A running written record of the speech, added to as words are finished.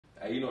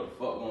Hey, you know what the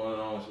fuck going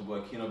on? It's your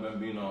boy Keno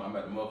Bambino. I'm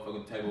at the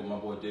motherfucking table with my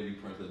boy JV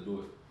Prince. Let's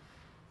do it.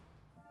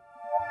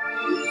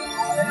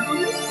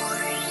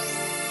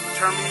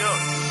 Turn me up.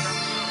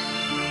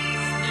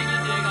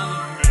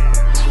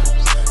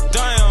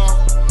 Damn.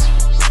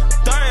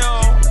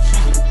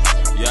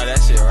 Yeah, that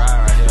shit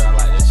right here. I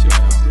like that shit.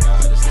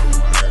 God, this shit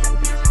gonna hurt.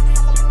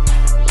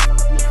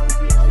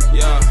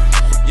 Yeah.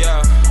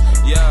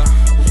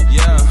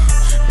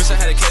 Bitch, I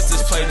had to catch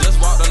this play. Just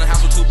walked on the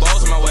house with 2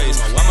 balls in my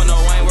waist. Mama know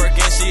I ain't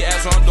working. She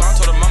asked what I'm doing. I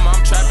told her mama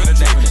I'm trapping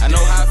today. I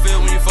know how I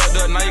feel when you fucked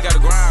up. Now you gotta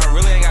grind.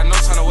 Really ain't got no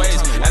time to waste.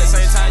 At the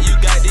same time, you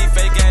got these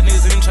fake ass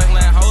niggas and them trying to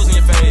land hoes in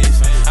your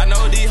face. I know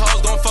these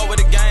hoes gon' fuck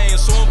with the game.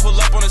 Soon pull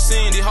up on the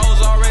scene. These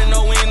hoes already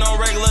know we ain't no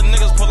regular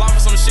niggas. Pull off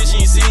with some shit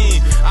she ain't seen.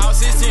 I was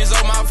 16 years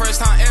old, my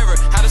first time ever.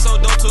 Had to so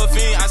dope to a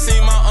fiend. I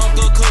seen my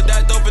uncle cook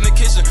that dope in the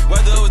kitchen,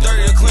 whether it was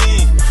dirty or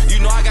clean.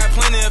 You know I got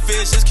plenty of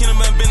fish. This Keno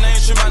Bambino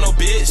ain't trippin' by no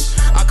bitch.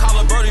 I call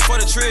her Birdie for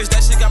the trips.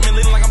 That shit got me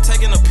leaning like I'm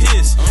taking a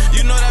piss.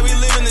 You know that we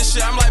living this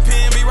shit. I'm like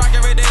PNB Rock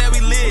every day that we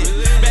lit.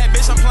 Bad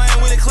bitch, I'm playing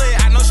with it clear.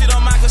 I know she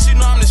don't mind cause she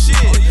know I'm the shit.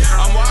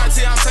 I'm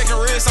YT, I'm taking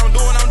risks. I'm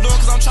doing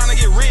cause I'm trying to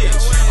get rich.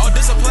 Oh,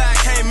 this a play I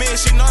can't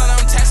miss. She know that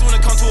I'm taxing when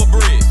it comes to a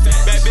brick.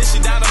 Bad bitch, she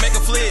down to make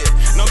a flip.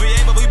 No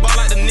BA, but we ball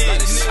like the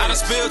Knicks. I done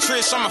spilled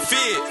Trish on my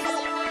fit.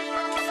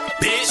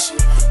 Bitch,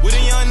 we the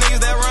young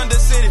niggas that run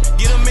the city.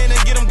 Get them